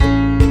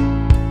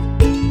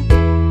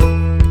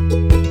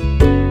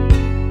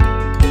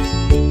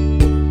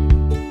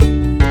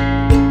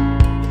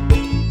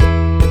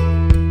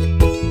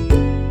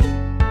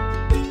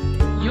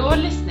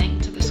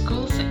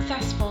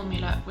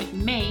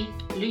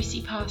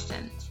Lucy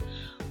Parsons.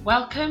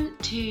 Welcome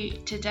to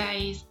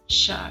today's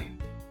show.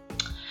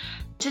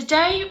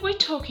 Today we're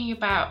talking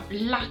about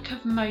lack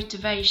of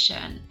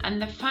motivation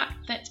and the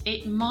fact that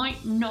it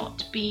might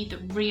not be the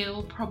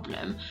real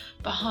problem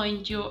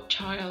behind your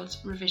child's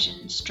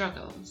revision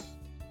struggles.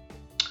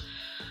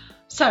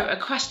 So, a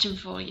question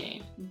for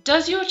you.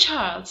 Does your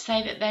child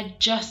say that they're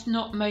just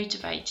not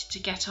motivated to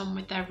get on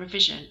with their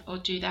revision or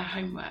do their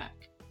homework?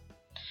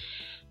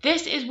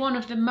 This is one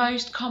of the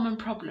most common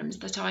problems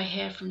that I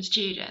hear from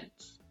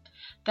students.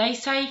 They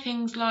say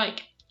things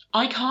like,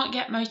 I can't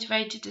get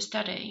motivated to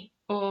study,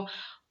 or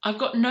I've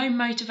got no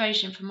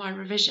motivation for my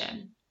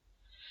revision.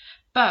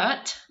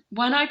 But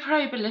when I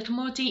probe a little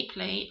more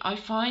deeply, I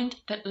find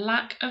that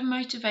lack of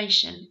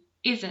motivation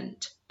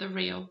isn't the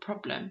real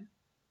problem.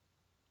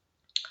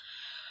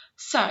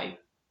 So,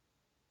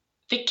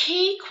 the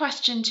key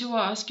question to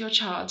ask your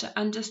child to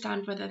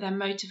understand whether they're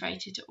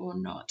motivated or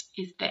not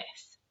is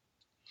this.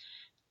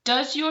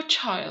 Does your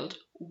child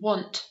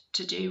want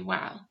to do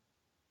well?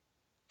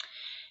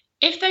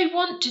 If they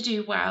want to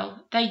do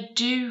well, they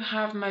do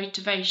have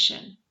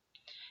motivation.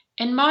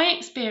 In my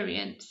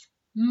experience,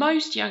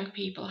 most young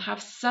people have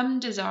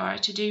some desire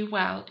to do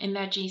well in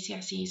their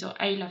GCSEs or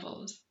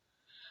A-levels.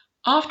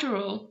 After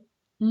all,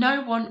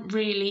 no one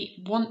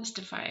really wants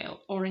to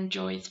fail or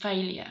enjoys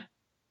failure.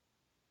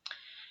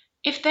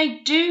 If they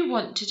do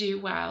want to do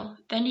well,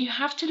 then you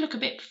have to look a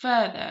bit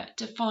further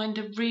to find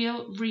the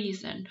real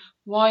reason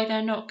why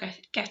they're not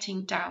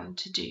getting down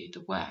to do the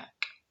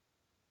work.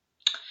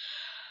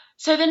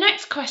 So the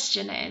next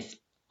question is,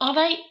 are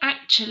they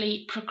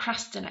actually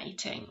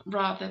procrastinating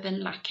rather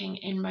than lacking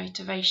in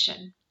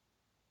motivation?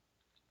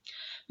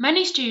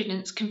 Many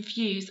students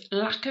confuse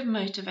lack of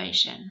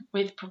motivation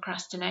with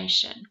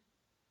procrastination.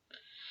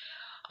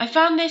 I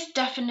found this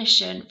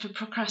definition for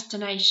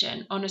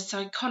procrastination on a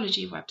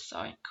psychology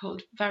website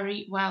called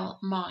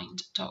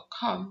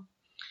verywellmind.com.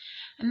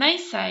 And they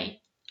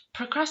say,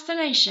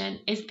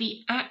 procrastination is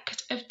the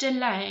act of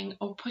delaying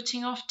or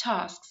putting off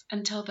tasks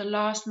until the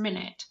last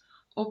minute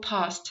or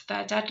past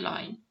their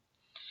deadline.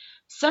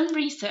 Some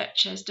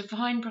researchers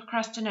define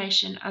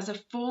procrastination as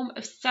a form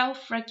of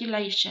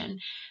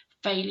self-regulation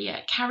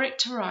failure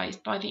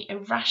characterized by the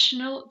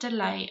irrational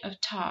delay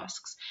of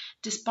tasks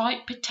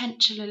despite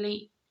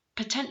potentially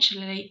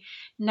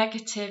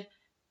negative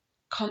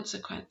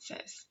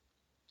consequences.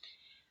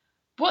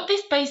 What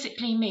this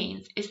basically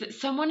means is that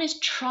someone is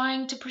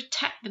trying to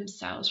protect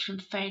themselves from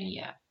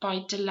failure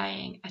by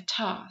delaying a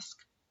task.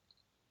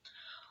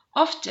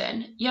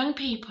 Often, young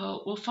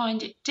people will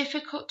find it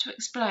difficult to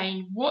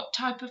explain what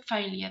type of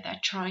failure they're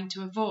trying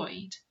to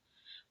avoid.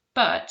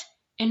 But,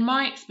 in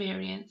my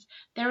experience,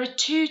 there are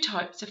two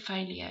types of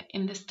failure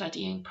in the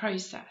studying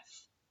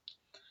process.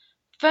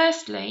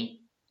 Firstly,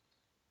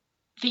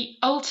 the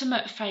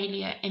ultimate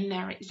failure in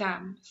their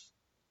exams.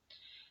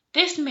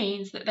 This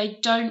means that they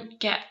don't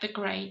get the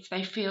grades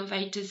they feel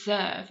they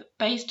deserve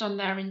based on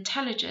their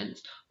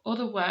intelligence or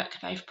the work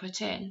they've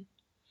put in.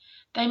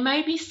 They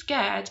may be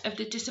scared of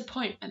the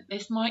disappointment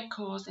this might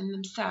cause in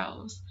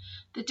themselves,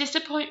 the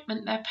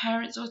disappointment their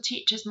parents or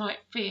teachers might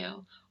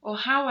feel, or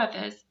how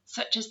others,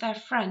 such as their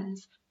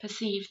friends,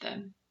 perceive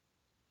them.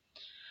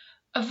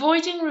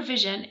 Avoiding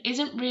revision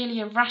isn't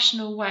really a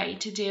rational way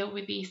to deal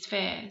with these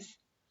fears.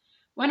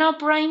 When our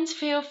brains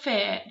feel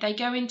fear, they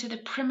go into the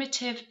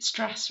primitive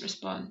stress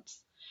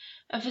response.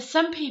 And for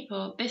some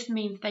people, this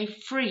means they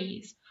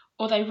freeze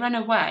or they run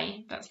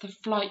away, that's the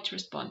flight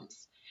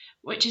response,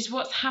 which is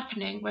what's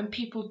happening when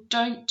people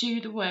don't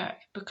do the work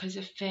because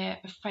of fear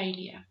of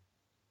failure.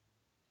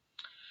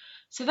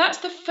 So that's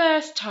the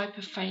first type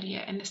of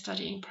failure in the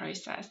studying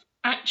process,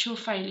 actual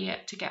failure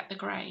to get the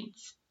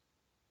grades.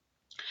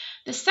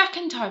 The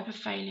second type of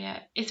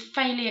failure is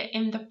failure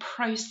in the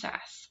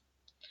process.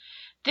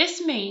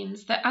 This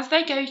means that as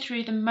they go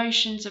through the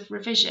motions of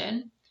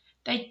revision,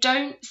 they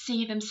don't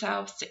see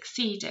themselves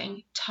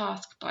succeeding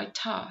task by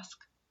task.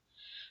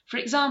 For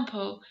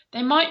example,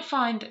 they might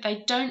find that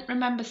they don't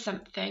remember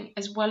something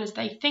as well as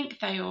they think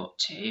they ought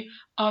to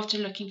after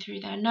looking through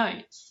their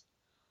notes,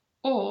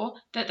 or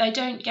that they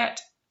don't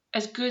get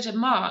as good a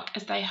mark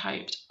as they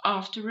hoped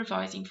after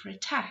revising for a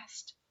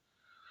test.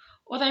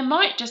 Or they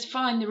might just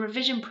find the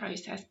revision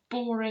process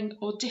boring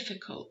or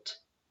difficult.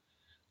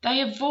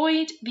 They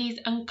avoid these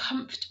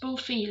uncomfortable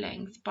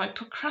feelings by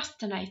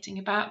procrastinating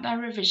about their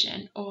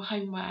revision or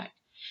homework,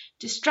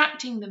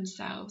 distracting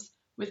themselves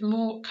with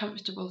more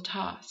comfortable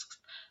tasks,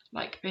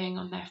 like being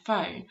on their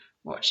phone,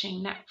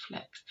 watching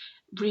Netflix,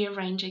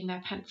 rearranging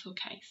their pencil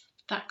case,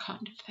 that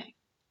kind of thing.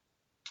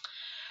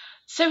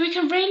 So we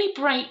can really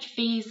break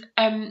these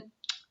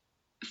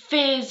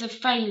fears of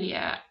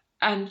failure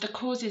and the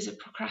causes of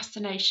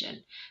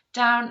procrastination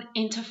down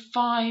into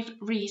 5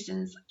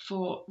 reasons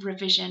for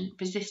revision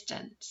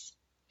resistance.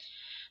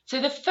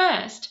 So the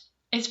first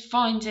is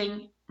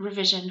finding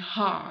revision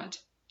hard.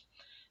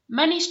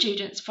 Many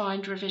students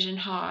find revision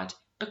hard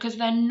because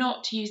they're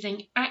not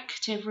using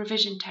active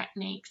revision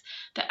techniques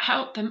that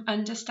help them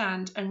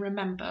understand and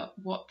remember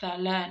what they're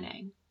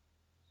learning.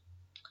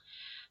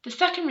 The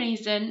second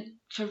reason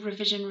for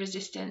revision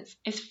resistance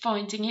is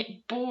finding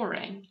it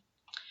boring.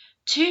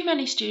 Too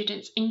many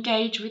students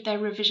engage with their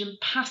revision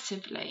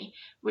passively,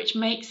 which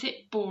makes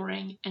it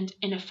boring and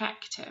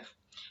ineffective.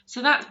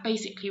 So that's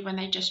basically when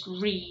they just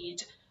read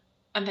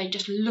and they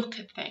just look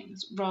at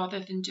things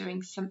rather than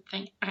doing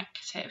something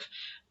active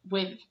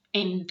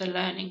within the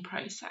learning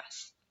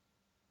process.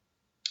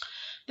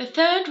 The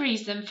third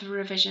reason for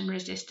revision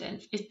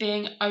resistance is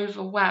being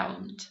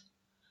overwhelmed.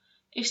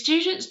 If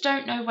students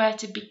don't know where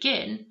to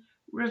begin,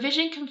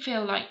 revision can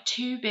feel like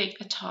too big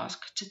a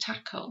task to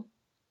tackle.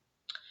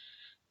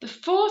 The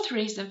fourth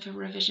reason for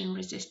revision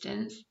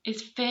resistance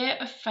is fear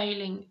of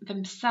failing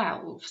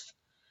themselves.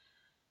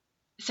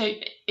 So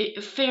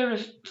fear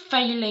of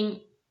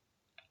failing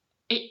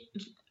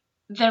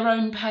their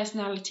own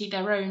personality,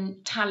 their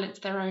own talents,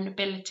 their own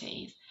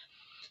abilities.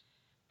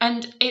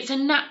 And it's a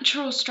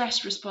natural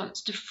stress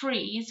response to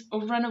freeze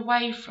or run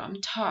away from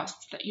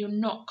tasks that you're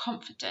not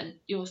confident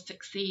you'll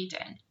succeed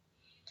in.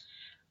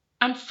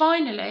 And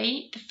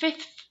finally, the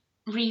fifth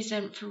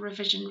reason for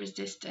revision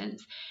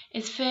resistance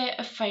is fear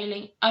of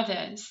failing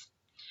others.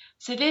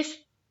 So this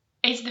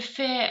is the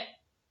fear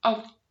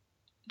of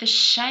the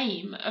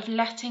shame of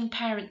letting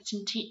parents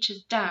and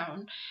teachers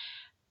down,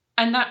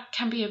 and that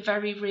can be a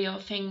very real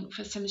thing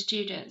for some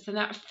students, and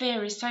that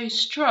fear is so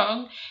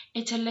strong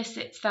it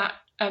elicits that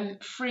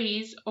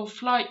freeze or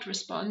flight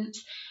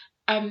response,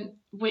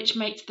 which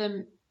makes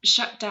them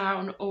shut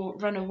down or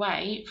run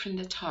away from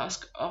the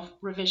task of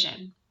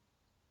revision.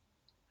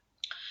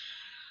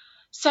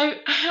 So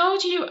how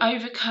do you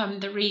overcome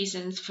the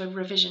reasons for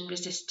revision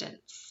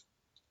resistance?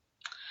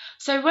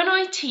 So when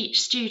I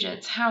teach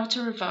students how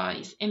to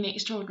revise in the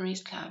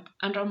Extraordinaries Club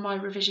and on my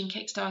Revision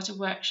Kickstarter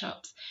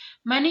workshops,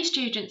 many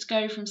students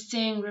go from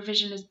seeing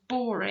revision as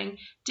boring,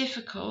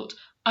 difficult,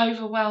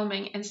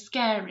 overwhelming and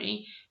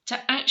scary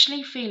to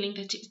actually feeling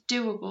that it's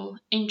doable,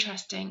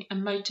 interesting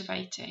and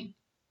motivating.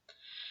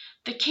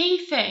 The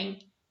key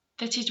thing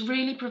that is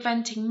really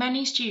preventing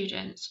many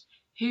students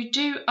who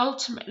do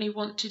ultimately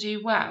want to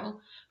do well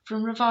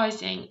from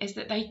revising is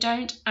that they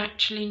don't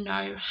actually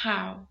know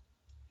how.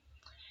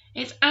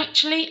 It's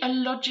actually a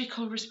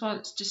logical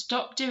response to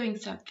stop doing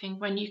something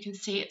when you can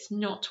see it's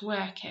not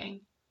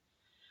working.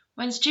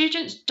 When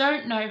students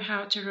don't know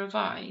how to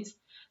revise,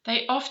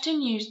 they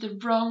often use the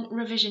wrong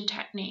revision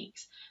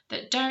techniques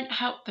that don't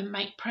help them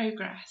make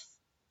progress.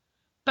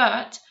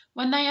 But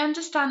when they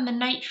understand the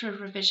nature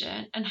of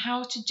revision and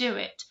how to do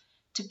it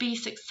to be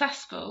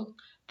successful,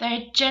 they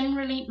are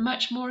generally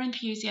much more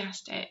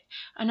enthusiastic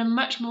and are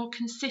much more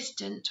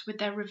consistent with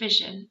their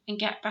revision and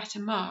get better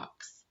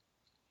marks.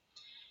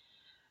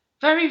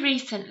 Very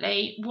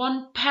recently,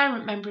 one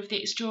parent member of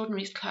the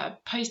Extraordinaries Club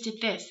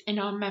posted this in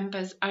our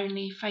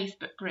members-only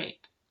Facebook group.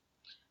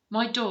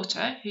 My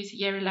daughter, who's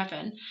year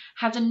 11,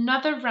 has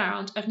another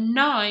round of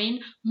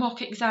 9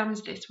 mock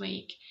exams this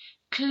week.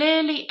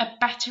 Clearly a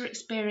better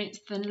experience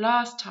than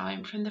last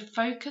time from the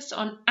focus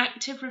on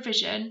active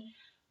revision,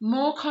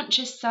 more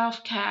conscious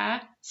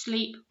self-care,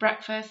 sleep,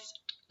 breakfast,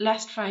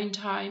 less phone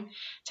time,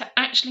 to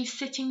actually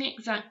sitting the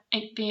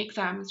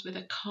exams with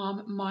a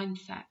calm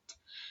mindset.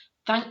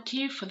 Thank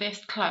you for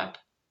this club.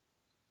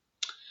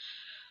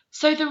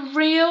 So the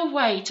real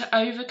way to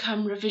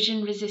overcome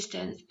revision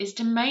resistance is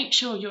to make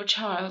sure your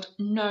child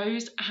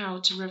knows how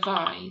to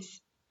revise.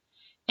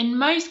 In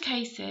most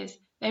cases,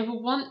 they will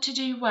want to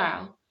do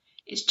well.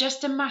 It's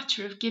just a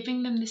matter of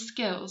giving them the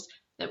skills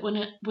that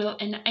will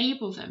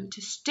enable them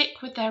to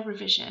stick with their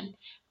revision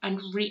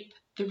and reap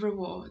the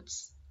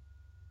rewards.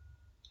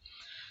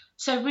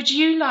 So would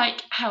you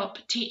like help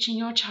teaching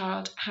your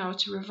child how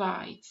to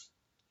revise?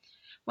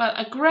 Well,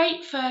 a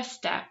great first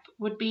step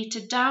would be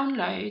to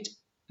download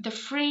the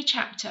free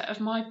chapter of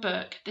my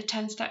book, The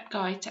 10-Step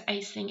Guide to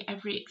Acing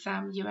Every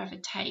Exam You Ever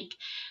Take,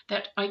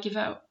 that I give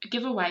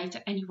away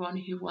to anyone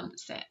who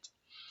wants it.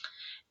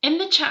 In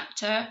the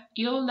chapter,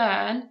 you'll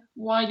learn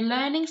why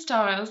learning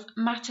styles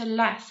matter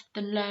less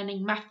than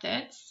learning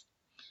methods.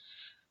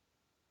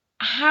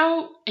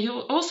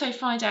 You'll also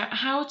find out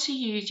how to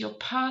use your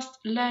past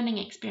learning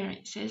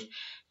experiences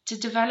to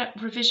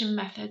develop revision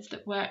methods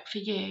that work for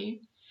you,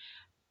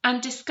 and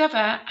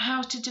discover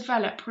how to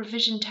develop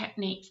revision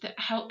techniques that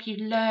help you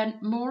learn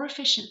more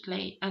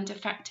efficiently and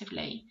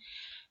effectively,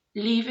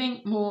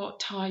 leaving more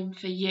time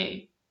for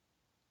you.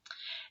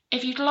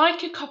 If you'd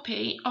like a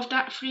copy of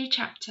that free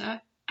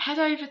chapter, head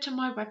over to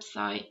my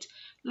website,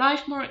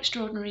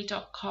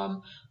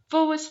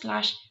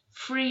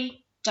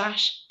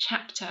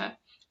 lifemoreextraordinary.com/free-chapter,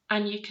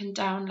 and you can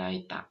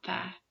download that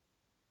there.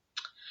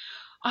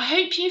 I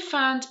hope you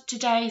found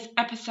today's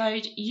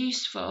episode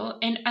useful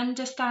in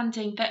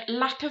understanding that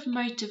lack of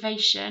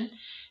motivation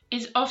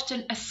is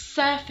often a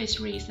surface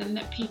reason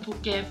that people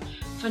give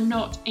for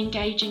not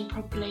engaging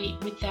properly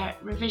with their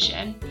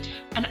revision,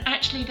 and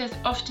actually there's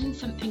often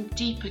something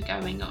deeper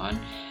going on,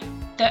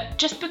 that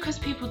just because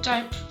people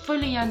don't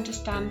fully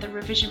understand the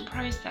revision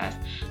process,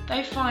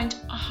 they find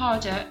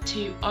harder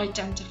to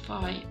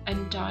identify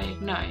and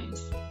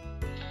diagnose.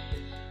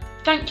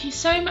 Thank you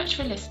so much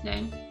for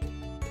listening.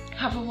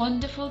 Have a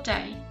wonderful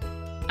day.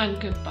 and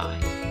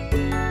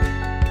goodbye.